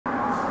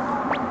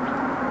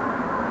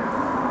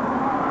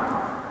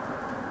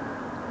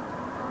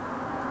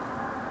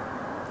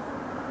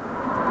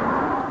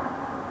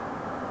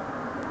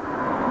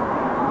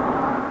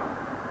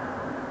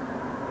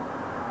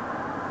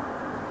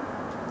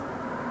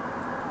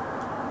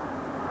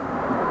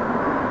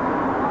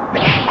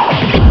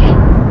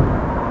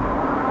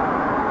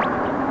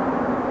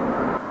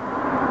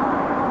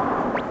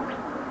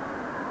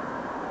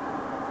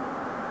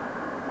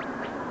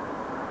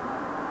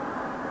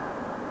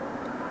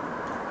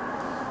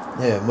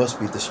Yeah, it must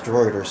be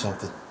destroyed or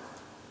something.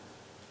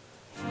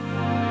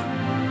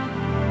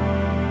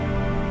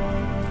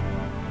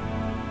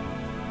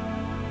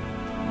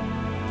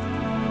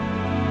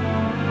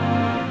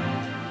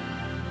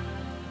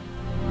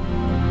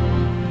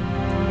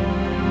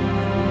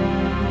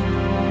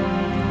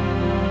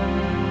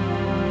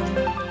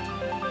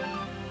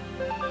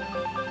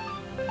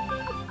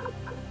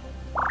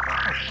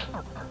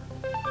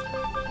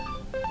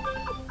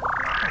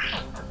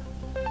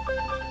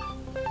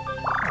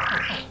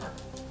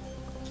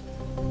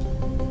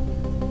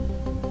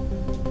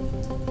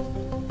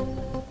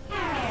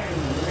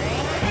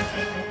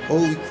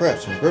 Holy crap,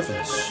 some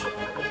griffins.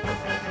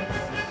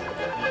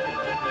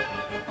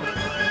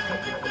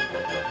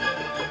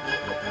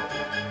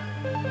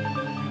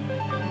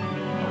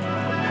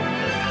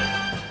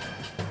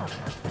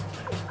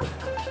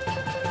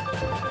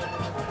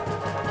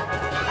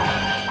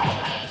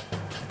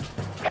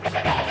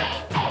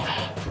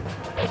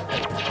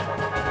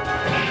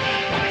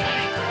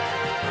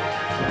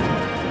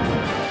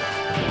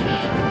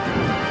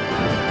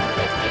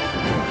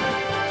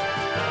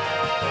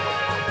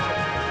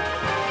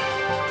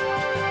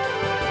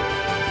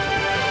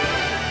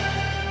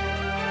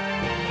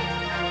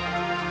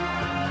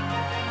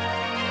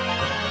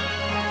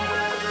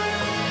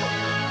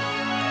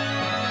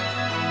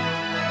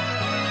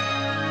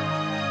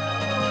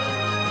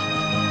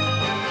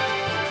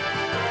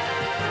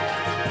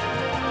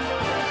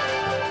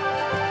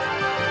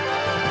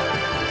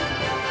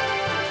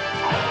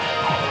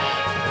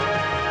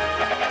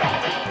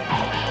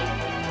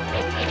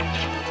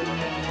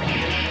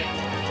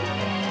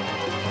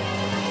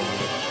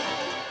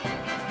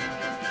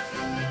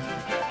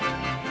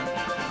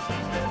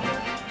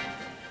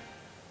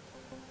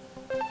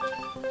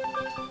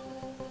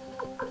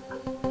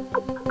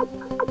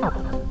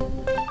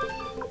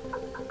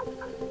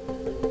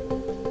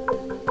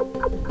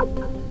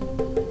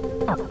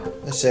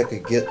 Let's see if I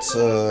could get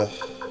some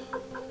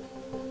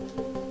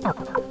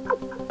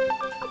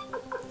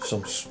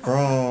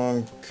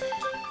strong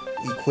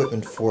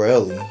equipment for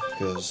Ellie,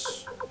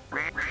 because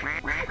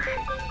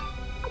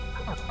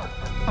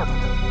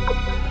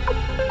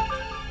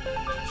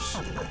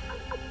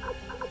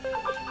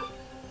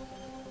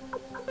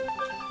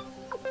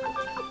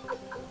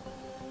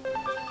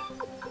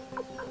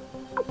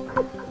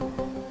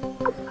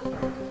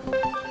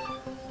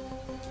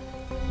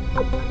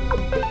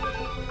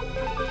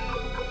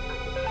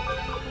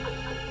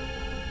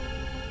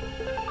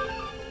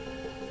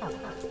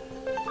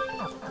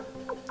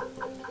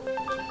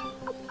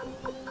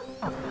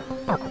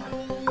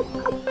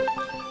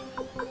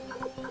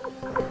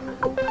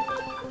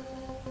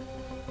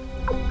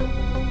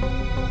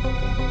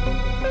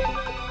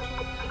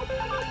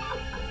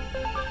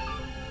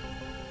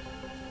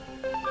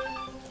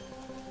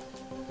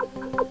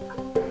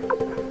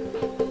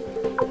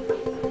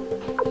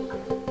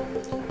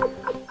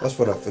that's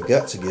what I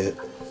forgot to get,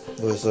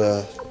 was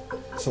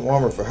some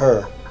armor for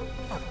her.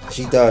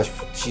 She dies.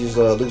 She's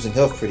losing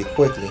health pretty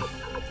quickly.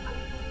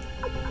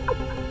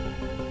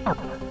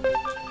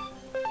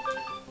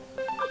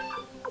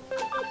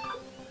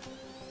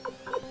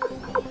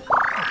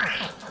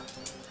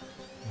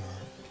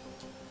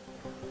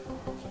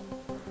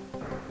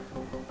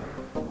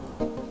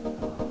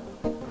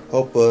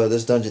 Hope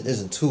this dungeon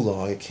isn't too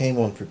long. It came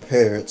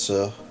unprepared,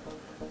 so.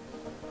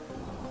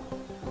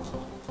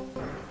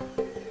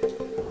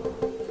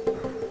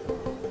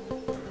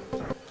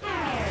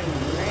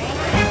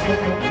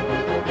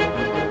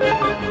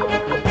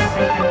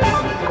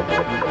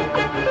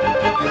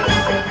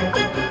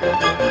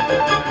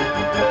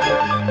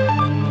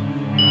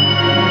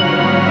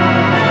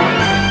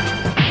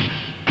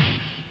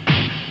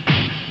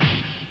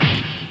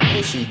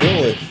 What's she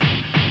doing?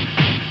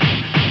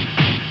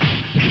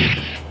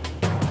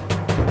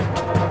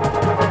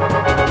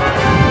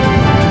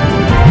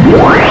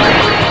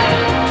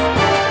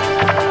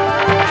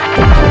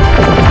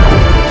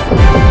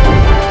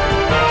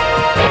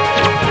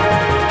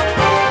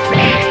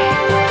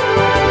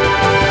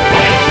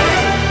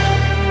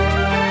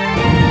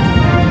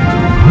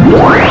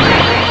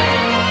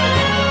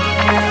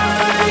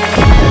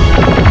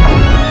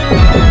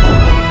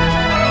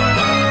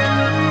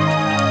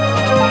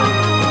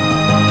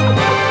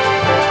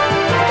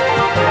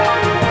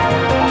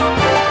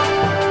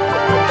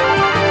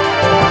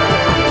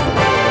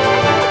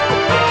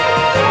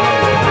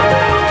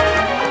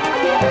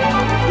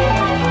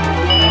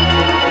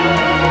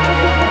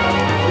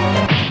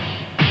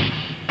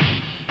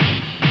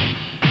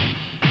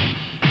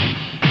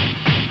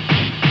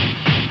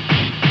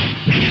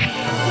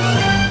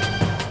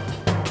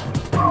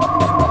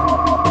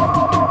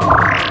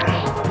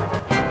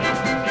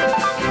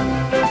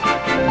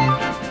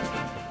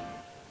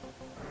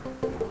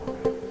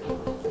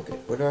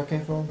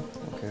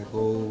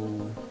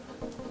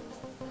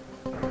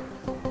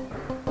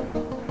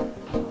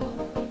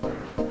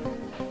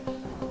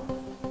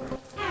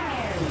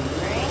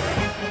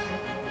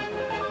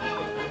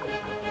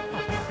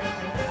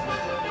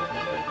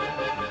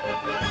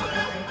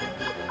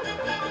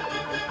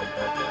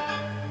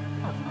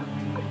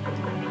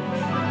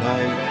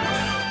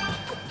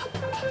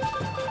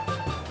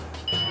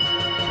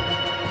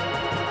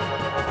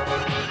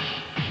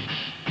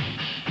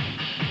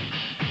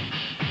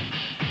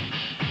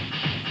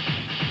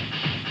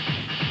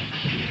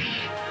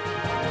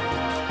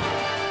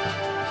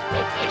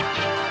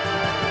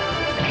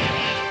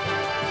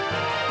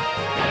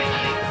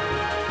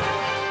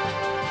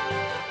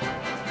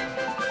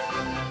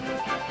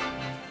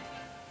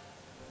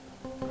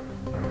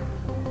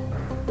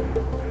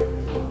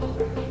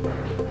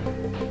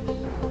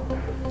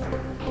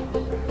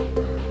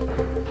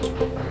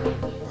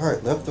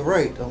 Left to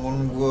right.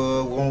 I'm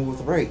going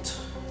with right.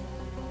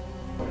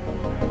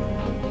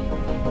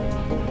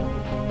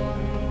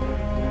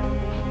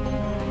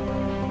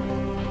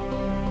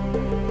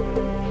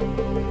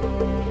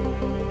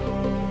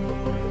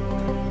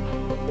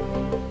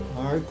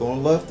 Alright,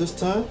 going left this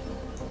time.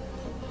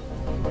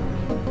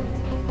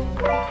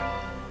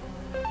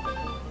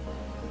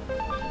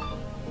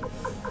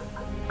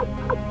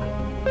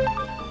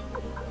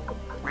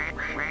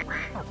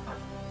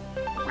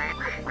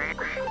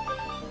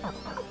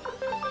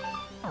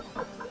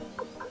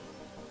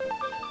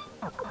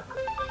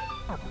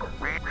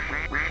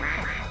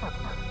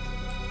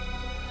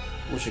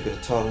 Wish I could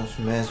have taught him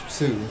some answers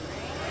too,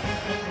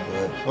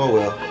 but oh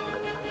well.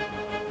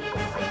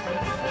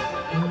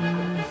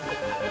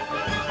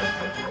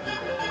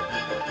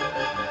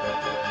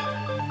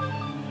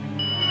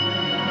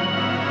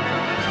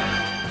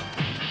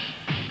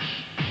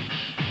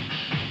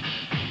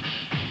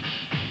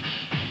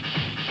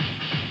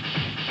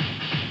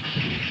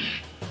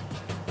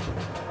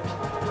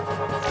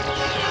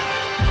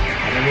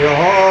 Give me a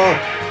hug.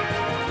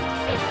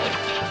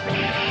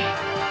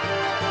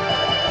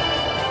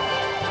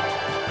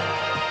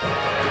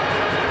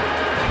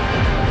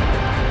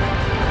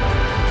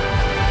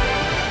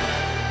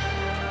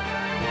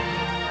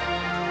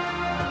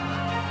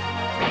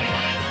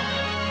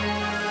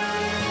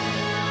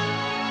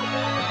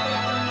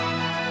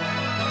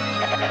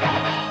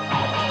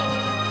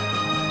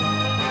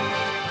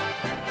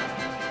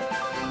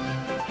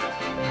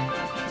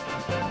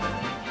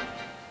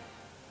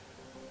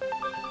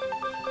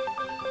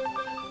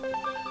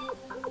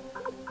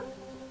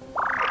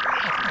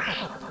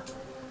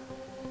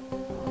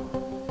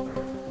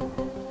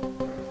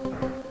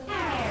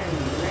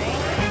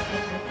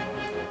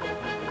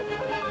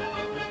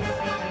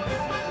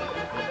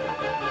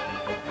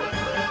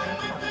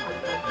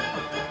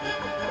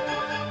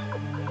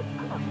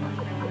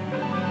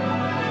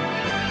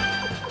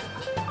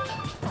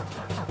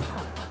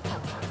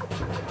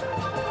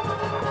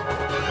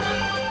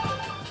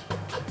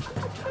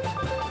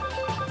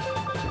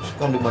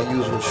 Gonna do my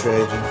usual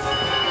strategy.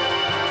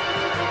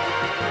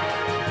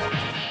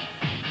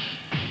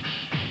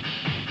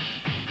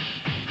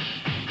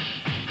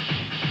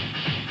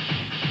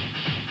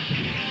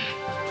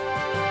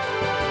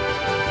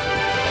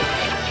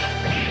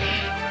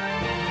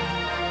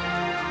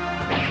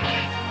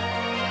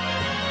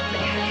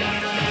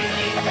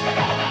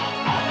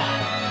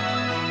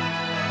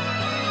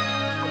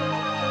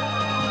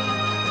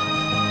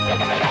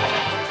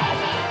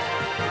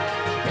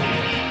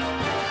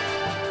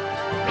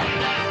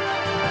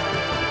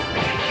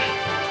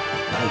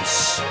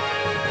 Nice.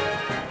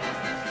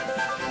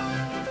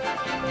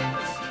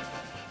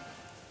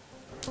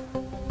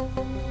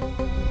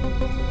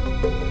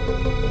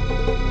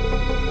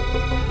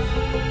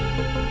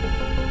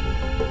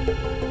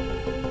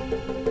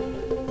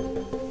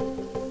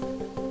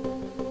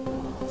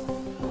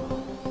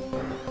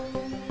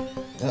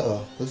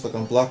 Uh-oh, looks like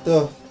I'm blocked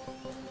up.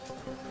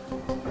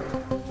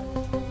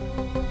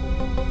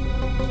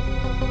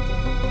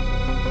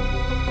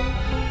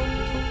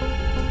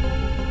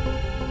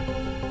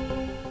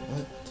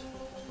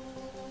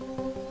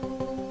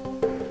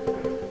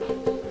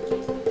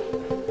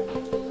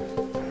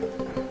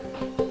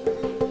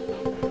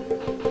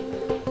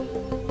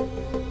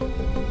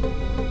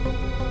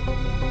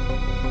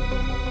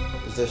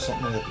 Is there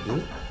something I have to do?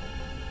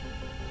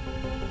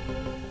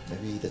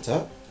 Maybe the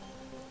top?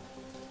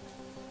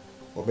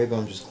 Or maybe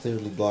I'm just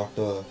clearly blocked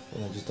off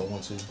and I just don't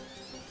want to. I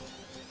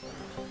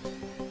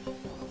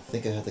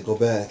think I have to go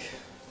back.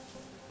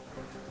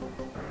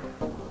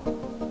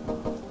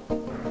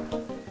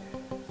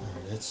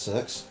 Alright, that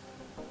sucks.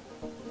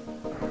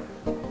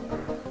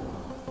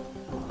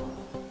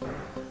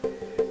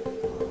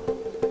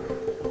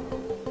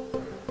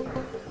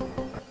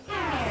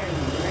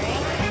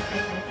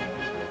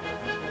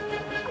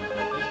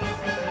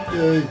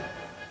 Yay!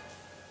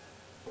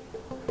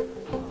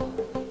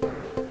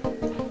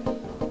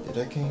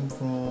 That came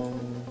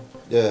from...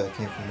 yeah, it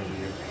came from over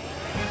here.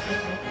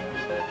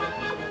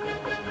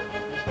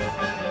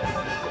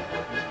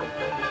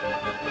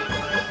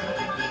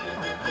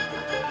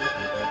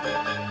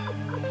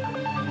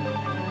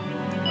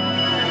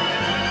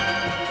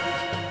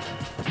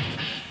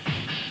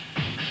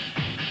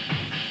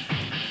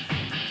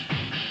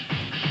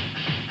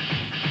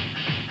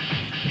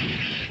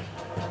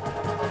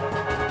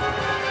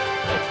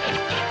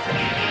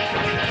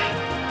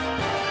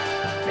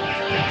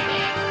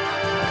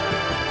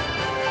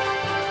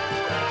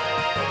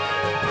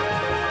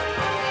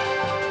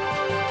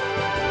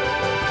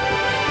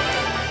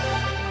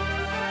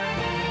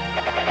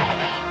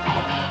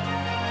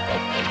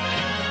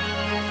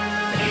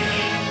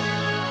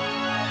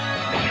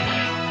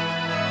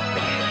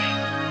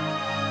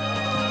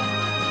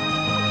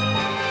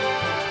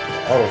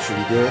 Oh, should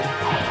be good.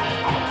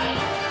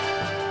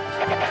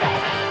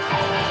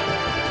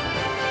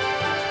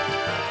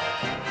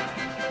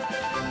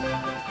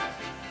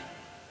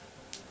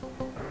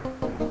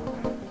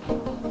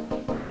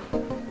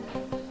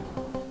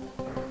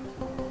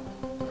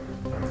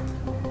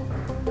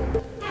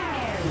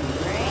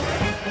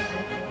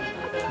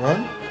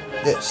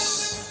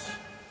 Yes.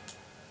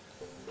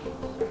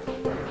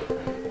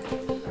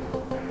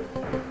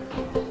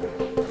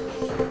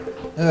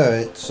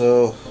 Alright,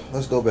 so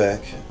let's go back.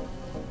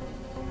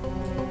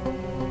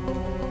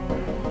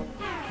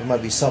 There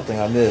might be something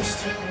I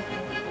missed.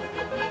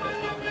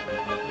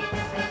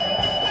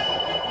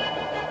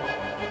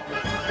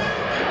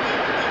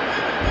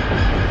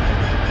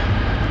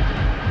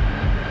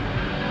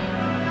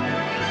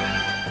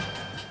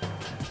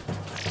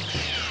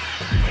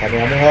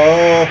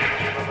 Oh,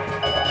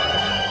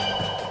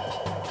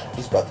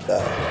 he's about to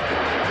die.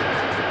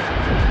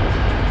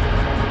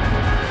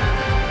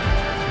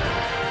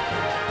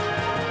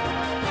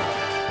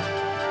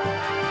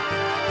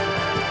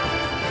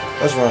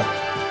 Let's run.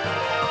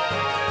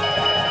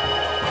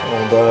 I'm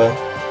gonna die.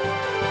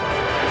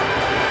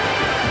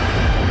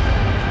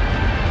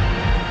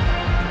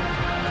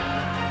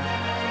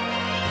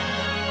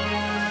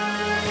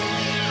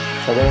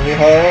 Follow me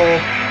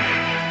home.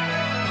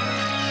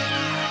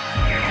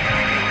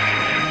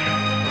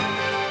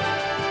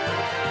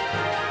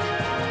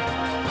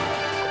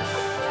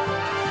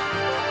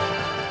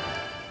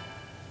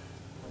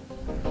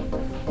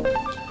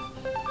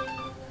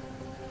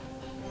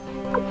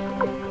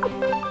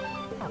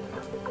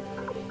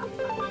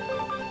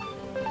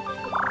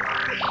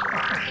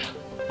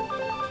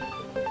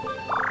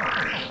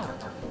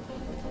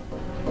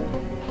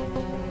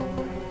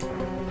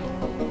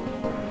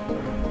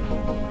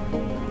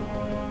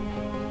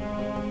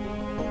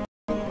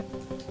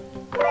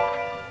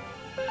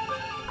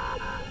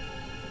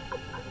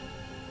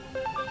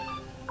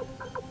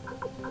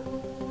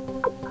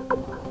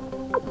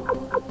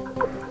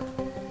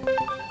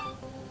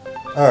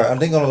 Alright, I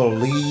think I'm gonna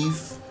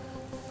leave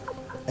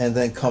and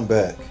then come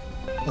back.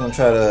 I'm gonna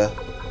try to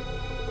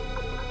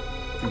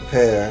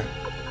prepare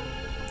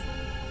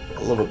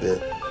a little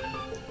bit.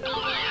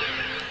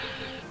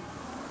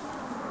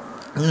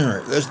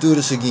 Alright, let's do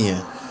this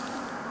again.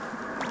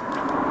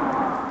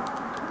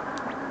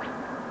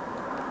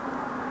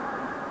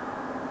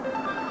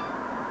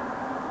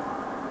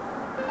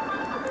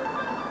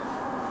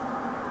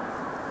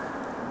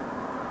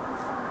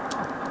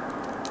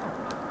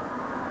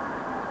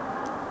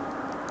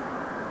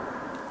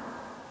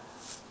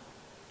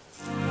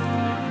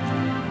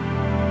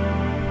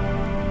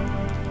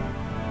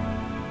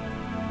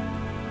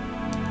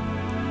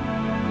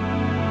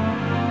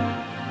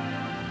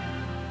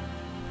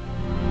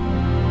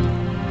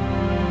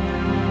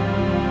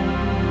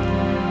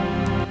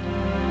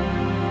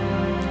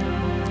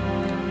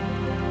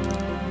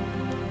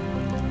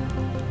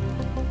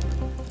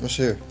 What's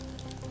here?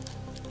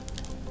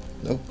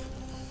 Nope.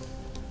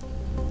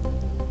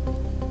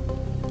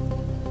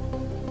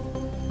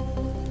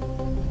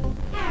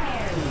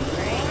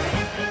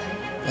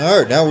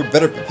 Alright, now we're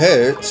better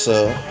prepared,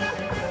 so...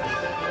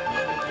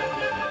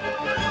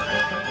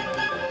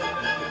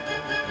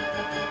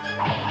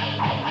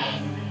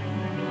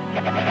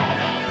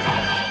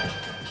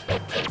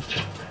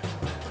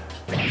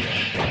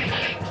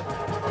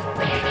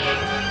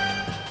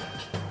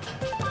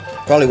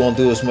 Probably won't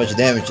do as much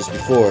damage as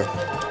before.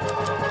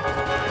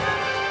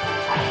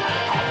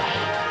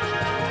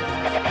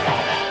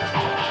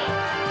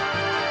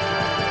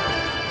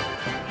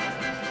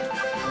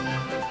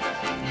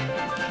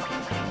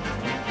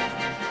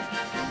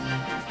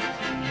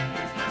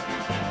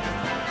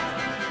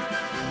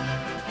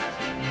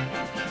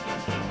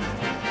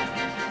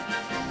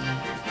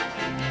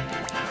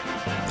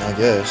 I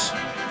guess.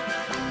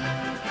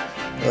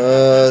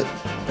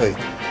 Wait,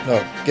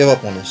 no, give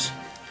up on this.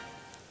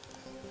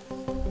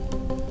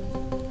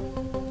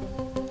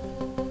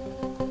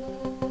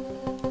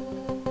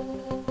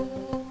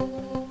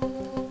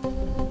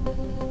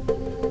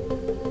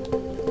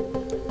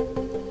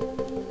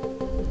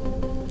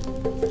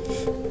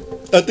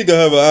 I think I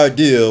have an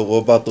idea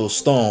about those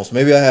stones.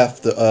 Maybe I have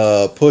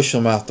to push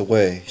them out the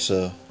way.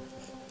 So,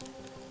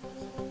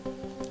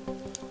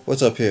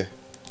 what's up here?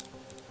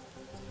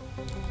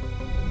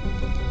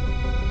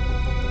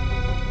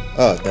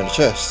 Oh, down the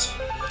chest.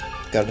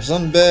 Got a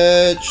sun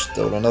badge.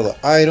 Throw another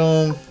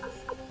item.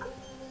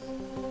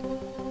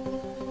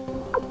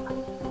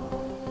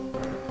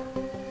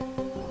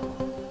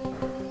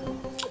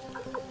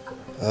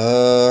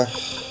 I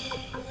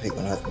hate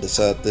when I have to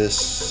decide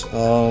this.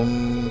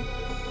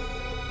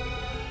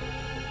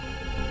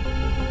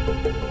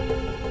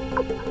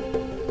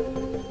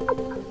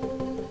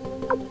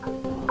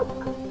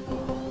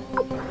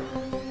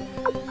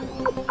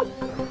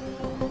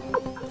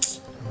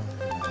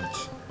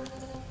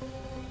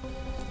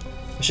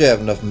 I should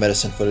have enough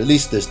medicine for at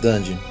least this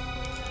dungeon.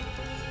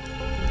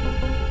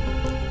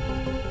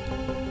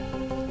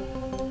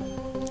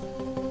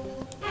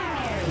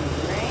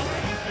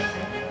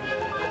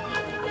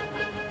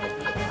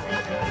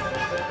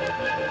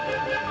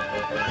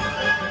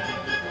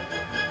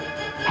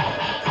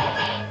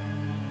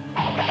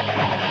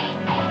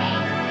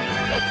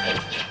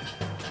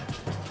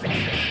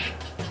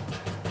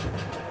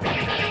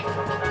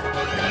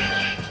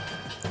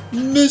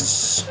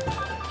 Miss.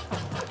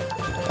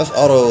 That's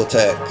auto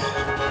attack.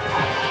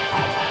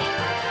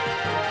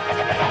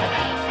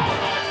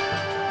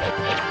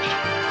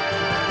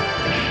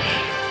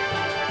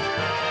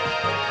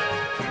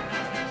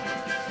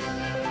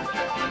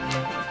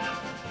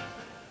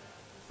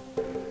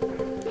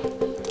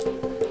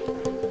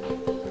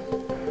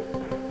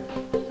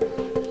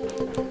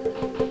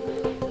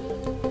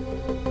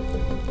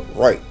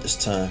 right this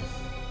time.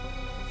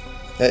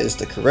 That is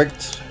the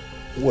correct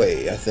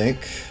way, I think.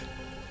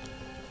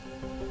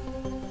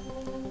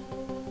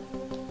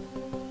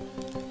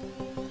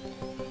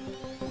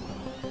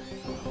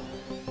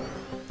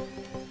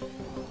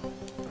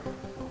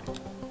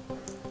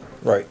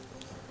 Right.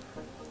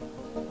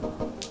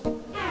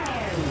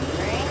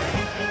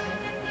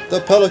 The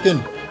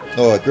pelican.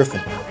 Oh, a griffin.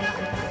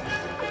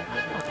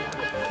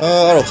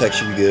 Auto attack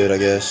should be good, I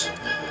guess.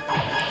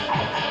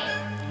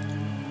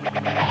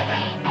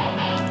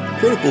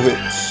 Critical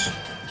hits.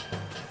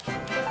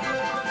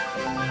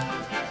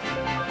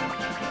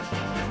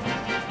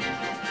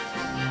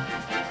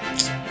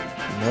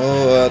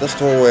 No, let's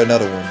throw away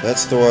another one.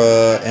 Let's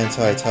throw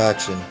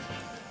anti-toxin.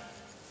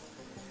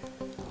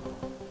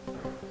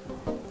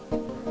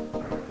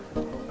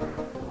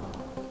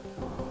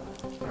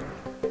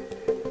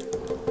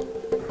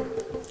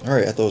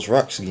 Alright, at those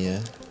rocks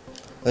again.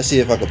 Let's see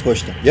if I can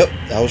push them. Yep,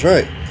 I was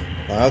right.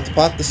 My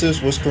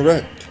hypothesis was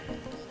correct.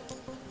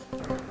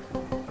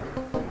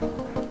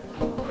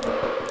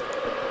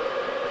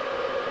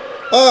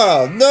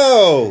 Oh,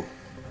 no!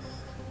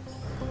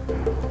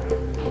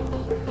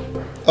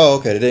 Oh,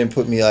 okay, they didn't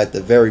put me at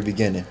the very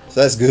beginning.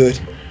 So that's good.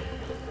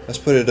 Let's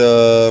put it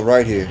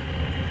right here.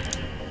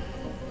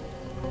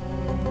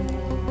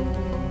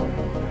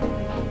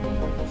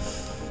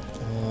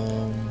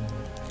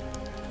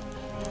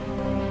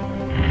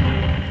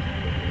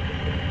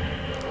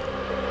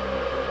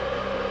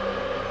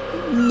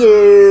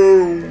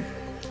 No!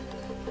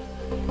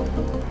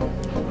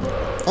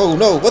 Oh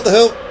no, what the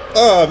hell?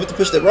 Ah, I meant to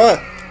push that rock.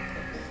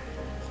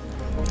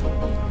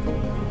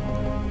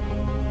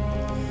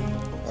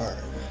 Alright.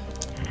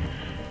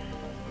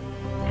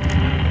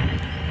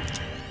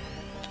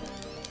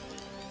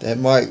 That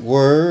might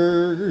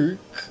work.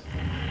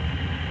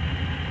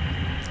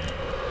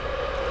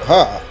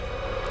 Ha!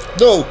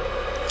 No!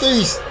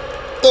 Please!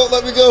 Don't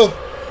let me go!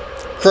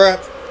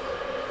 Crap!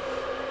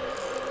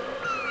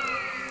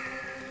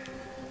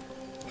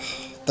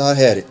 Thought I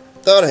had it.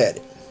 Thought I had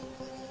it.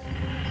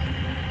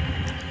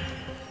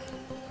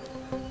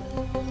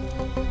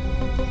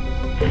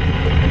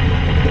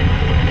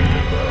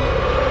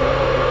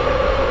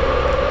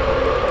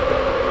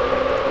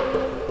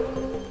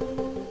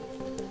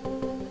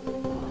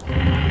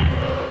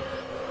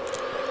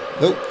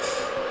 Nope.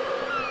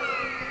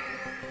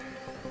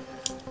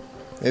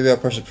 Maybe I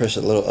press it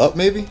a little up,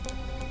 maybe?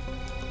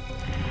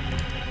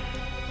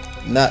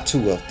 Not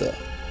too up, though.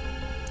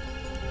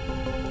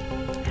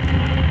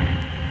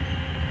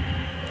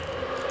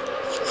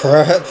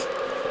 Crap.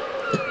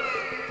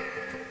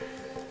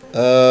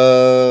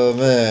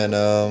 Man,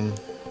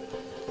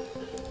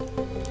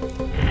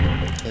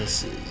 let's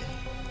see.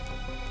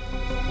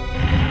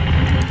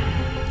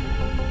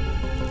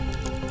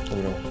 Oh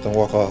no, don't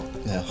walk off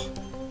now.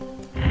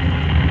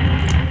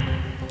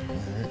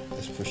 Alright,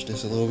 let's push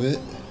this a little bit.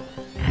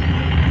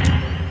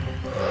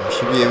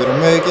 Should be able to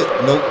make it.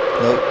 Nope,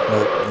 nope,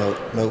 nope, nope,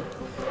 nope.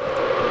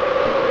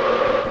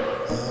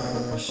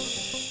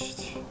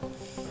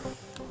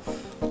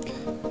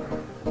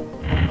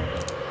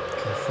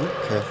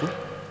 Careful.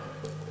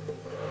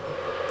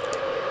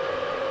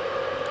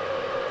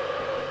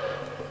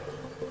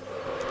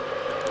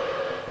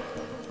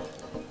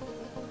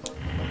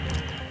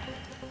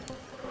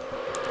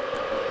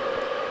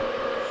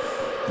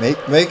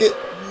 Make it.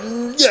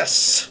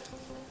 Yes.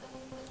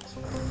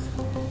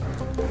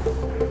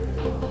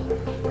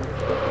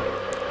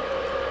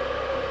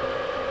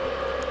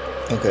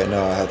 Okay,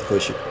 now I have to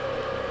push it.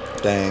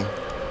 Dang.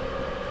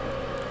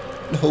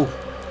 No.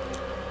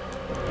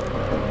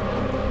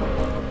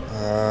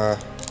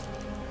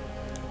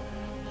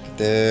 Get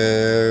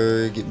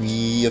there. Get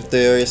me up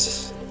there.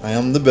 Yes, I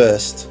am the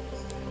best.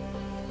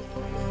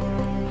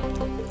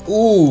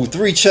 Ooh,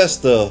 3 chests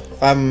though.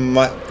 I'm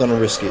not gonna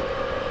risk it.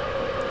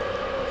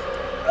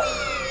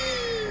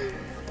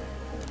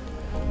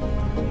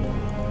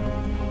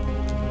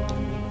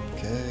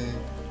 Okay.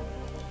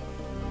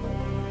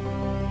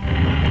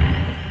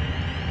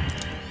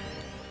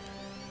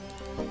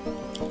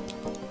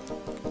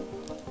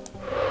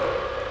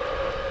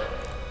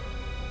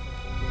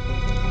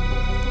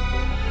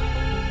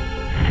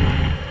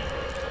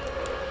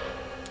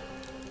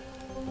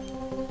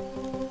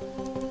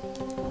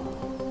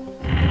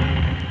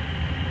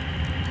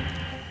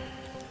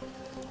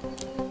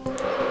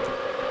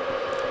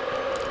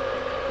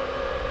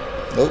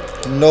 Nope,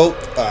 nope.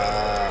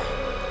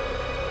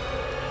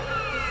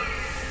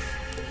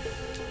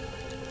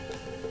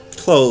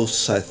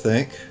 Close, I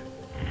think.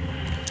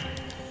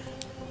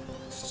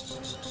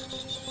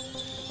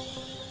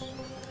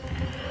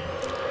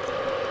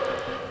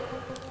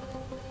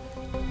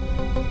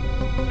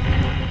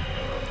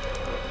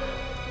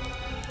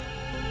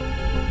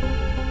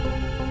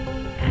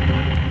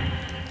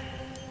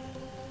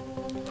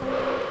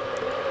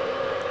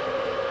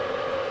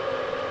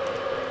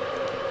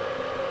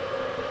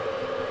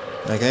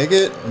 I can't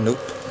get it? Nope.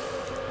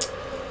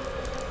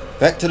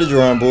 Back to the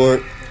drawing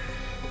board.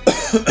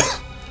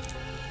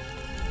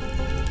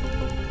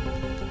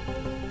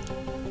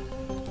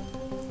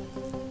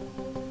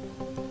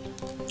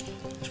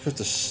 put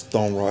the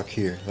stone rock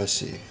here. Let's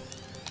see.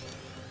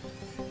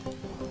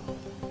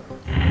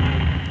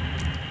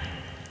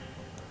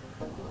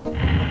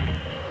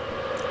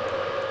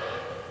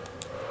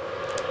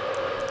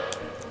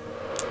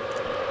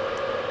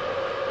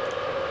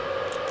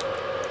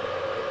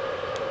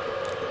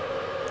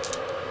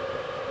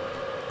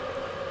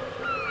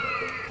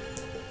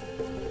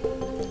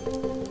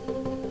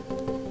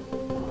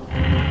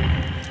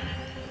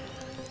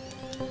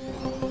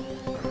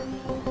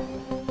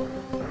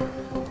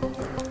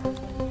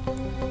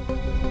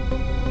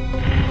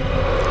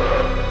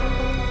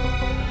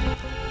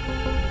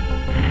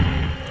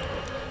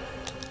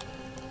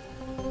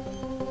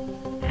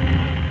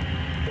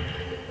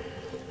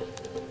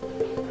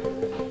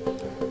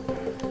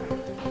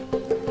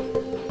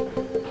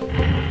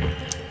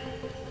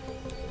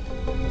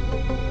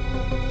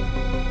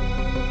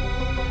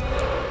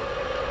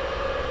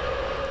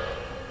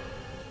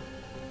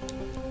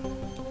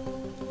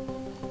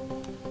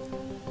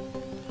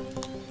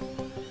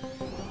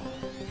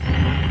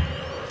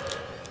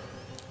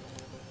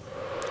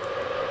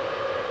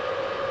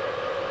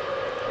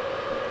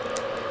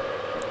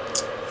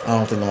 I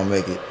don't think I'm gonna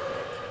make it.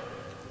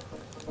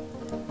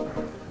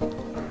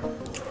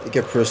 I think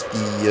I pressed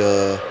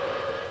the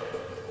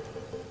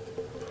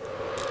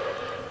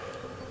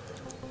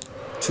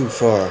too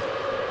far.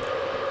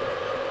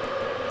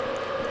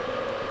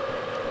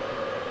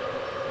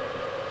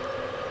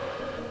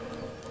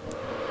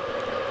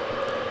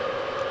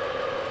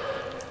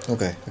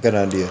 Okay, I got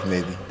an idea.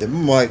 Maybe that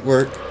might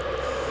work.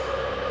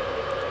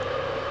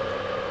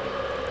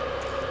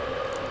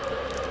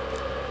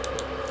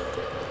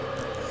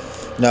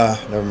 Nah,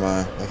 never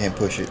mind. I can't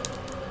push it.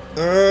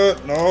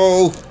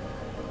 No.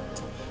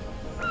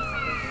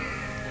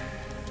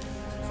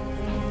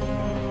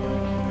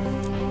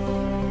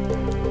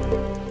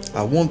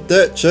 I want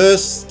that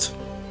chest.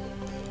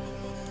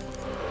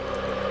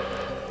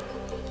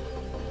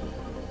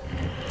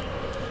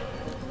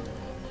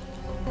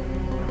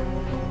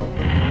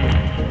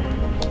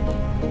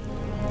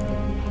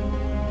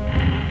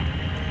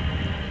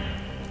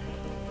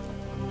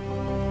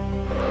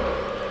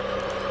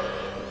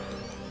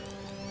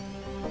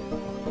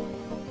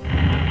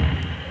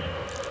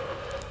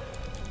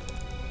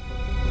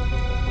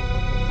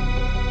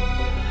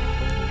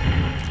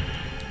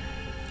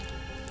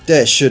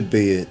 That should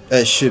be it.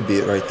 That should be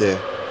it right there.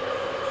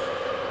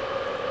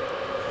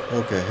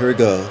 Okay, here it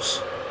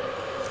goes.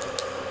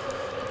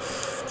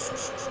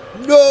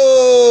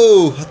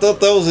 No! I thought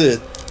that was it.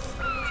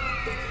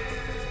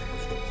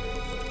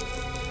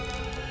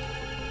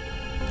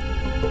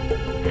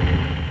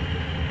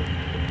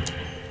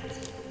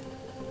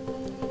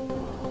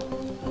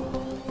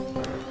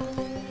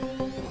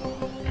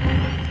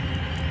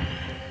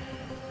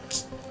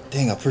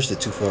 Dang, I pushed it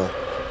too far.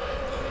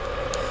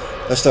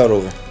 Let's start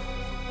over.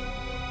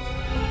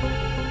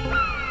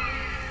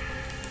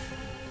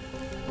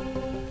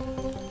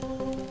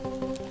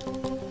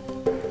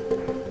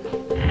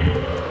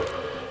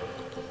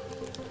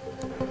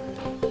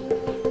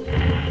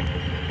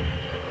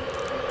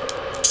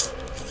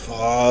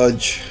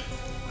 Fudge.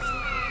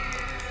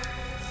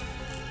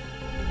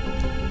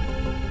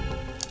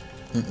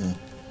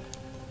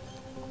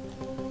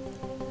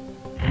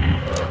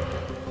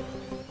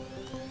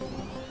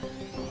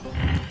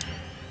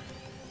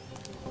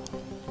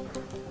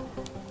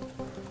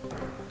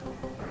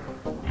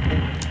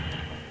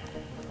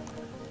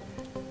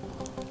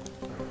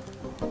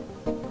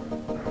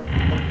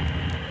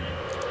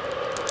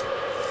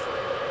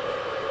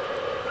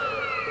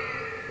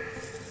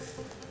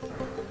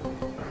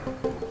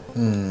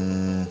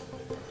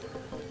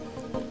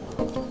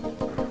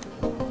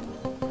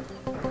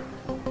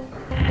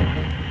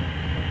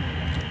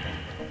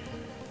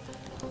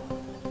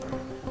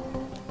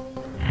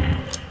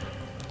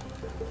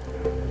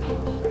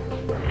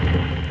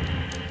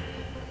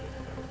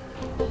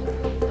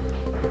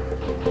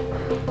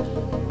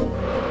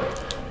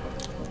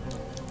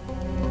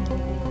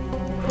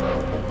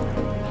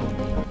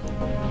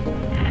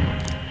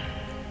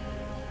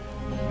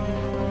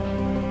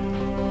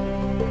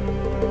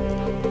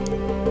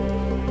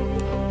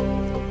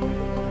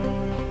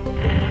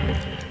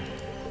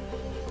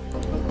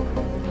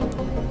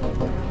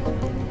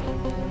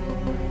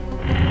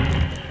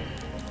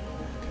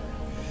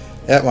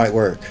 That might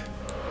work.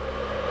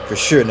 For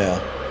sure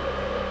now.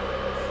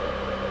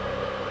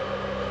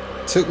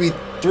 Took me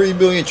 3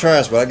 million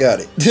tries, but I got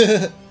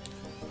it.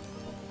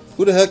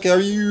 Who the heck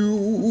are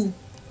you?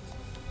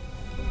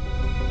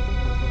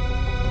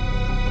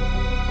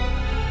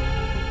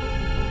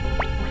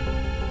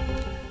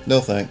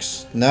 No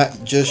thanks.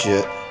 Not just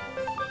yet.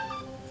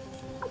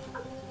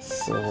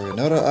 Throw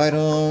another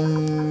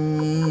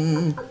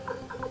item.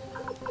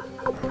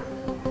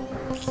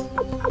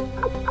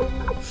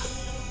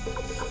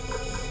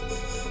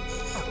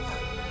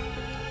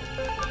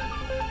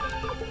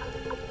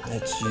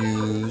 Let's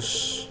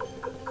use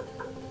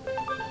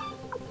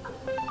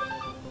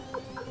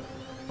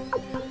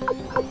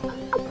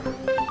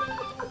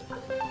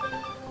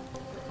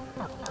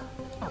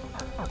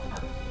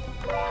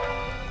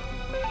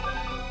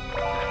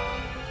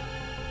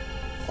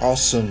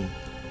Awesome.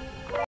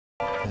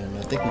 And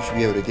I think we should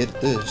be able to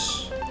get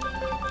this.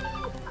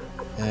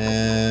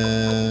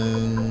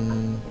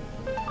 And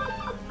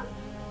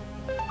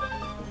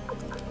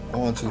I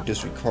want to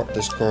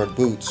discard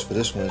boots for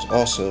this one is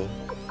also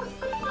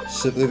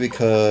simply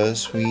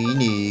because we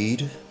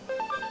need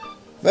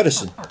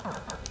medicine.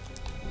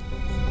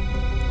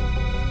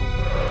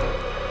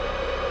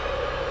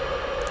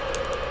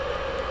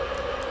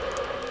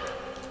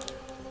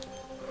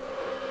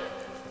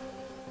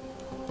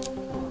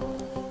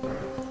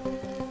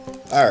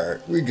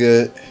 Alright, we're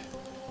good.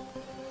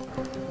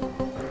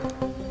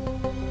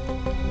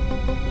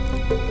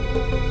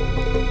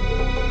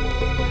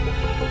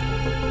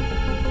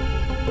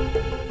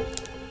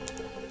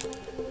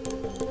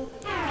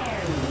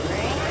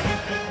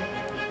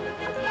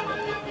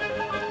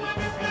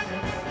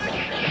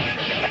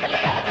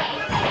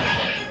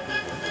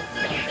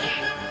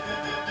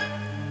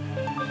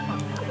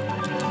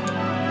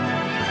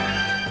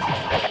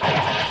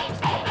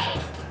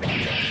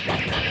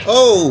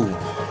 Oh!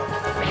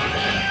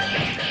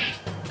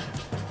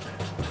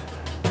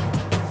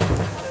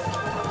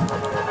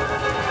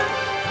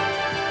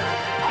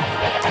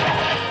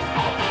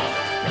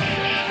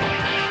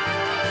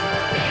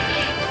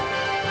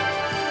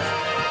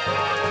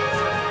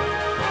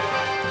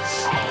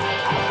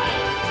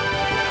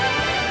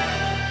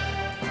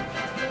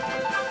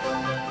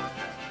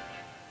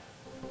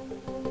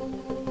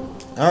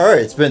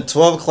 Alright, it's been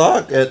 12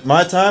 o'clock at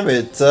my time.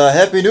 It's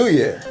Happy New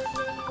Year.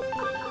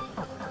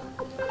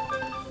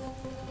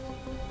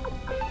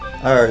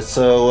 Alright,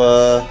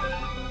 so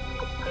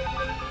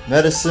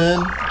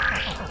medicine,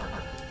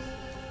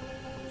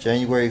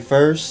 January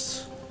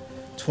 1st,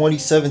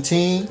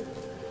 2017.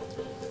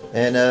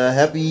 And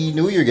Happy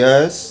New Year,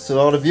 guys, to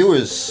all the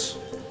viewers.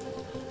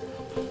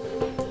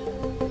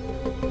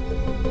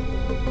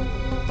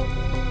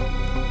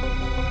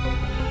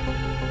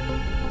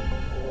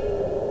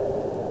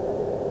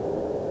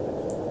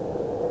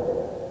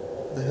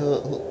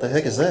 What the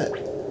heck is that?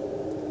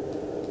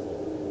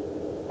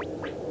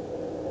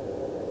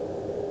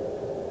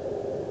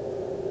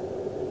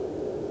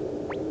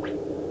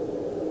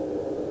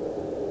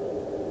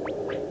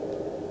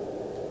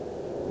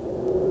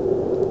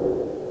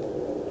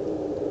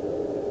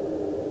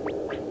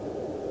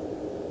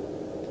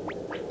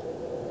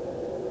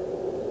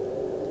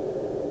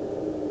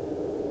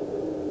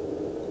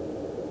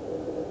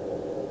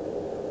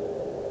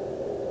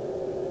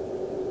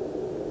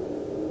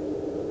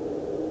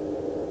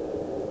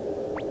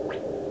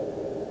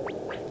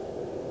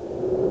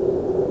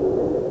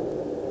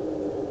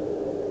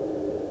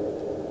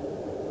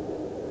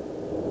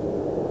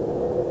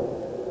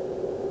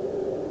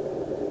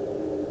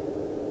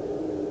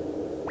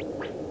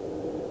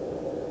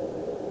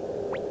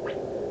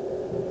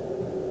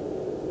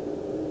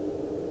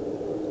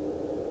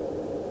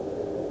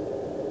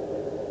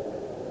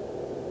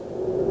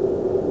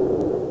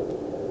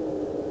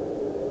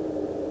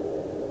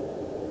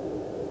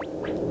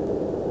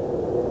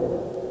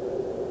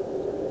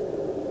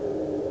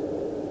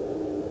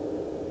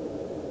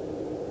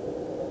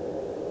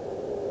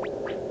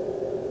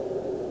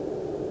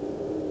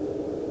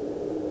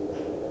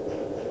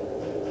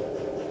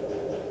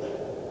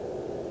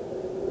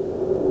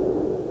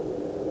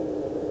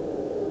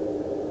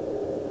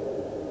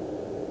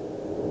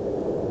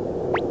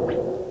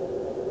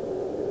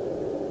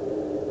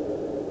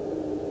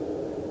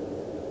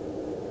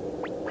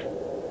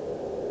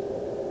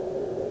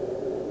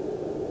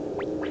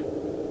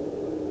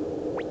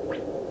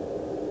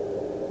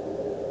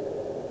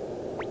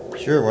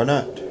 Sure, why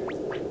not?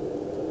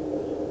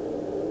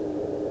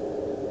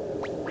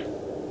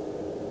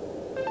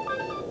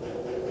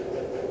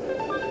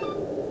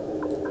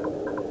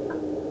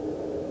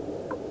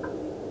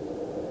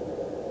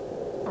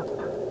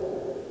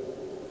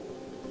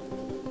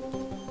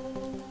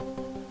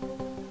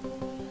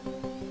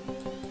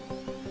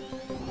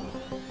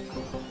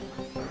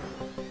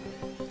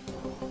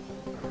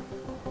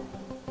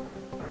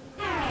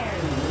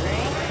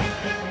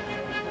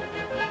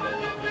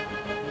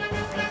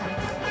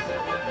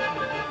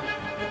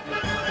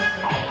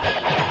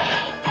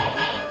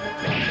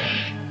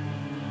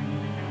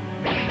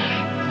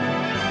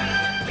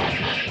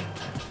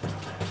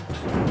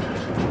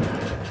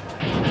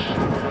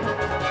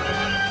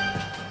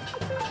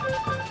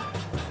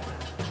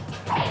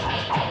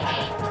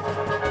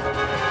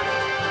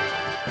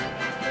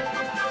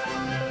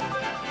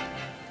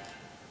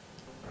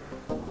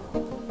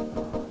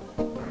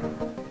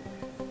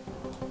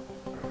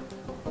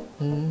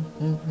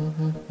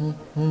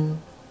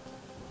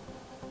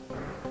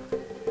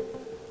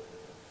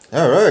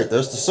 Alright,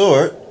 there's the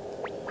sword.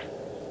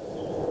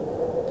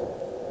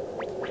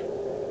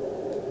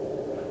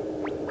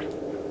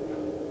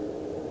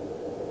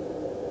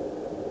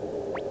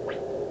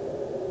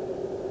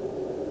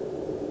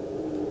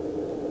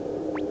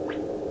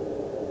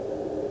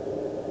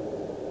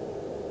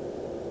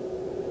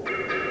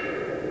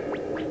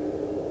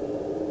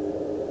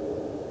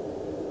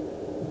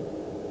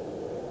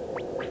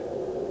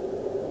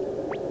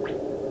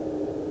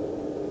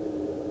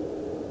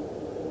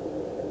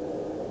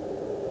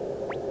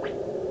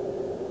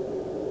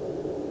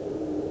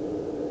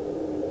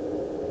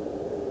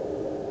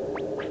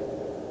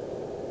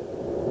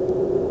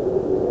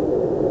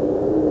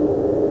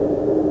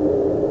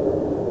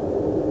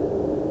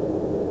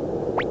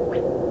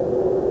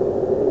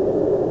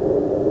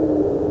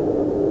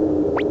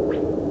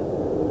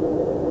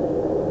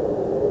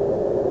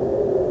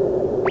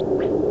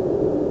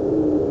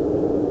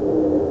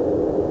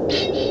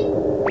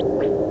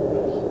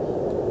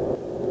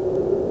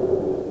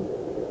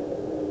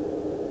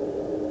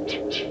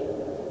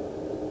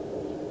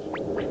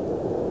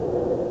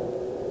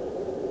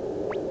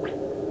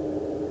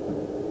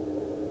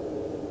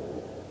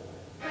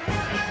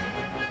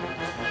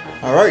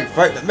 Alright,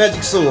 fight the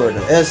magic sword.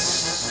 The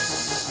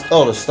S.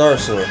 Oh, the star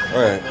sword.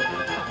 Alright.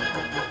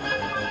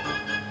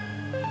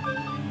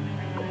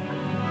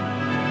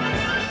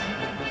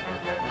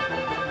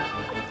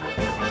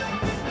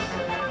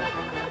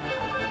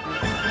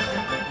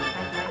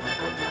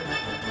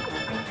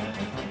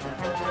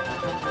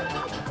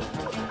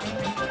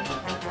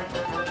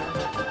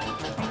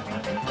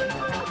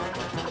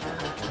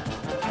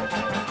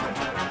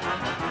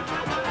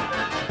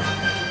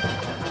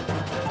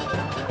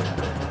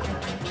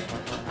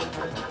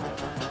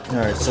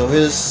 Alright, so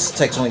his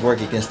attacks only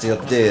work against the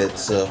undead,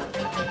 so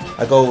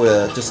I go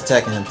with just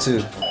attacking him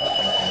too.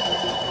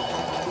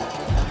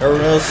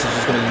 Everyone else is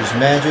just gonna use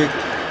magic.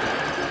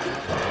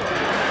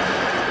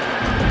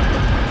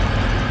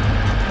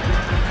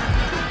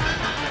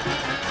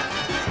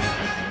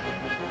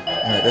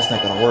 Alright, that's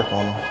not gonna work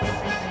on him.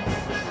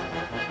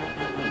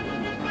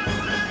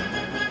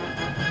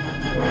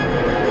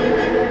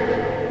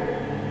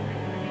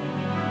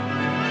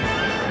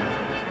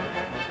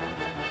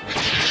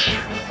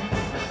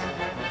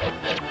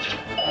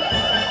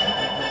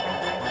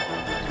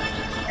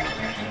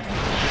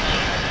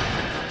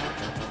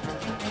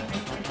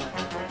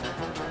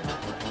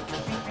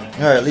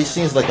 Alright, at least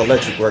seems like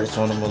electric works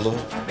on him a little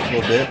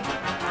bit.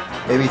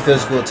 Maybe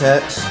physical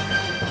attacks. Alright,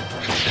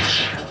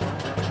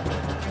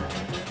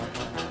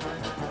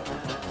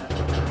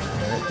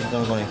 I think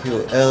I'm going to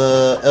heal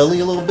Ellie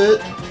a little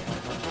bit.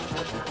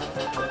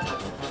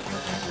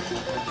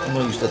 I'm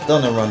going to use the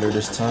Thunder Runner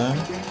this time.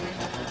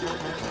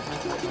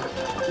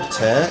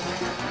 Attack.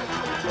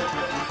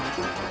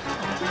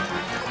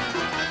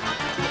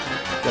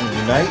 Gonna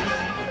unite.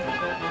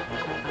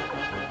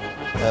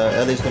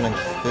 Ellie's gonna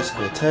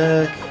physical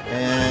attack,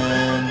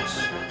 and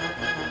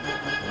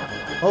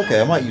okay,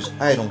 I might use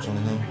items on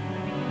him.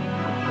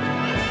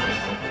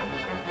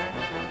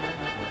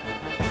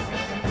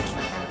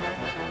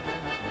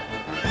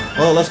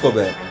 Well, let's go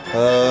back.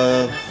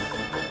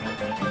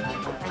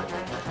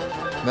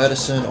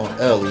 Medicine on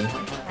Ellie.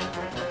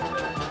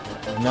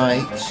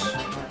 Knight.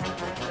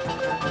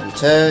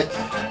 Attack.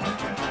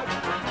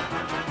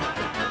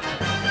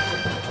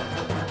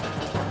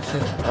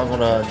 I'm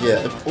gonna,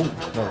 yeah. Oh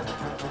no.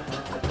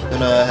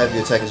 Gonna have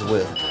you attack as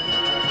well.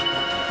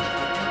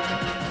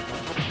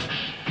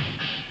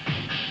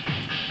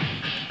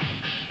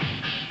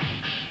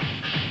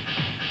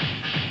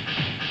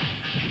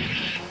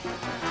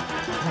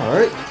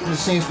 Alright, this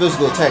seems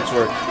physical attacks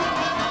work.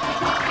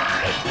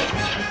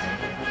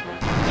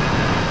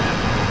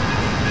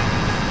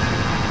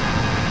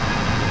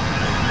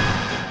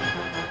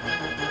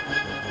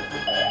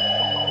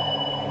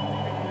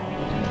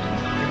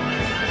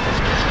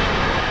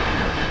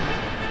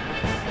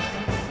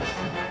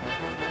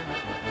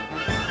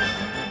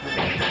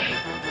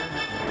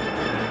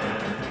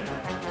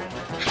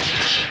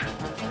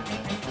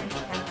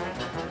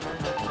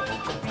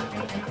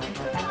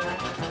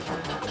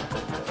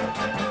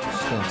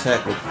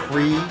 Attack with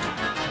Freed.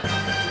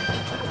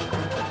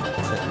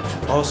 Attack with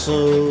you also.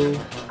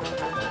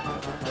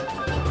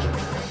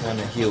 Trying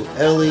to heal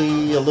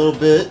Ellie a little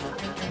bit.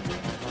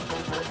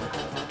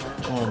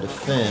 I want to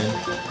defend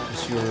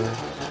because you're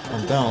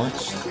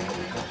unbalanced.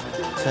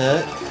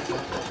 Attack.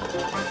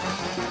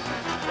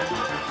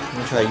 I'm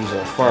gonna try to use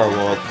a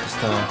firewall this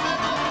time.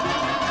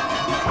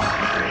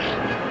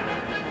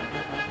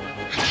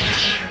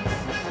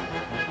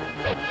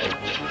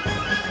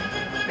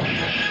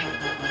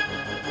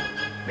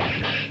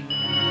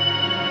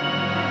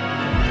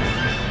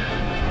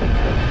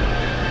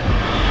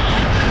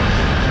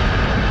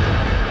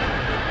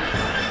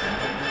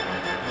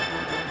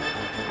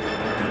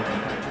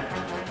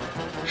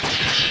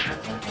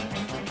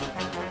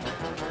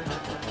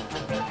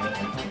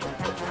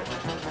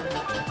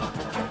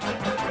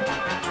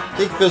 I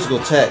think physical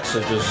attacks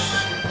are just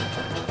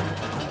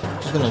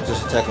gonna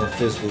attack with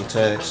physical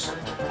attacks.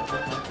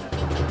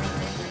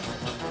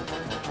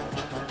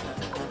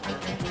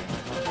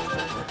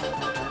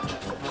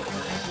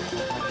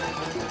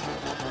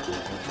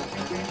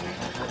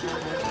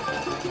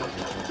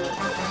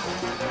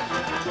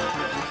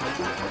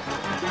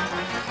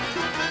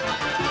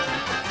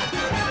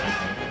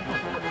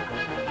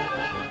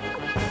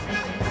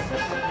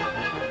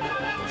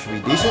 Should be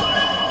decent.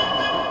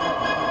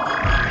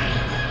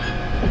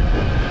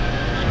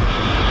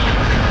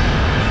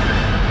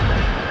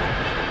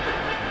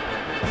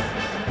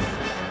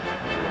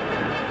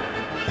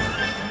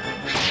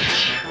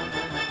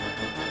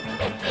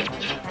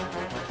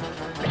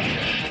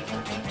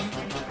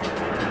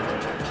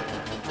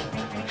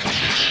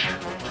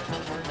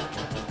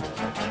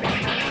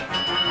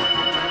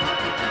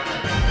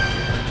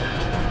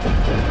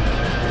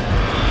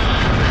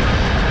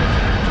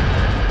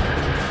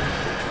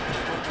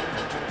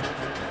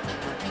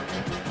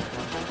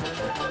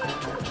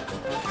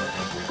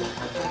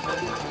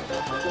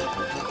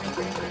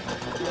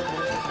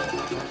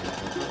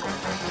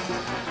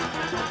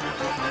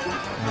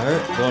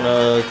 Alright, gonna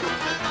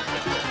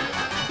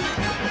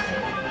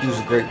use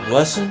a great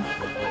blessing.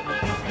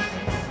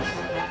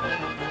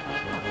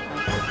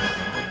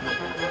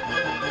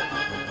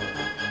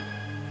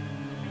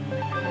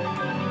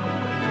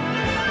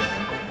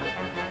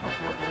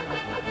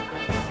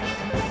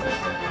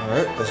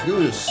 Alright, let's do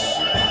this.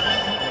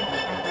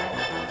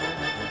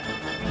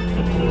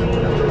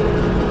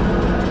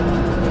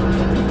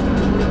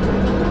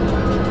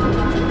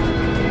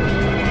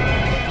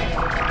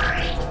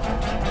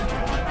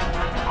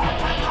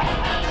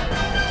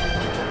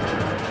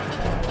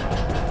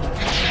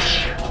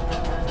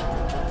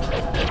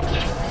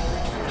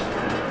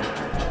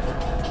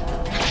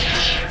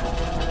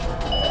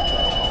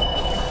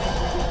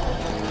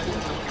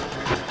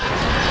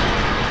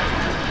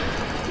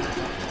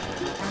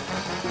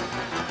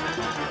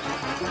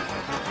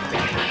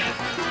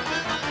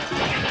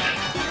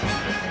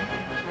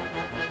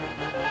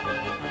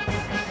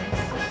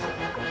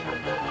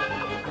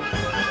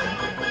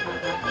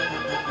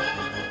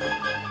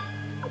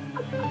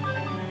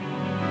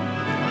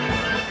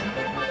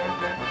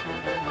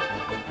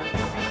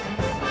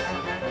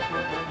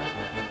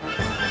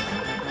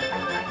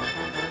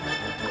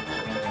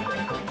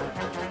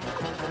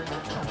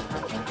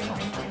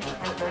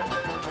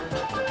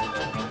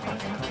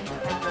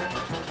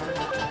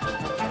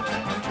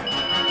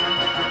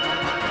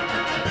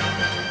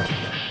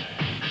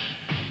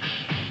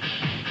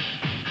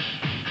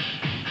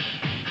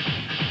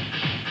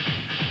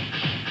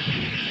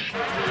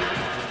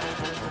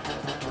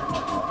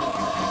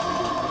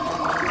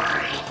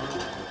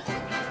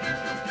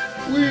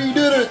 We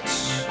did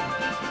it!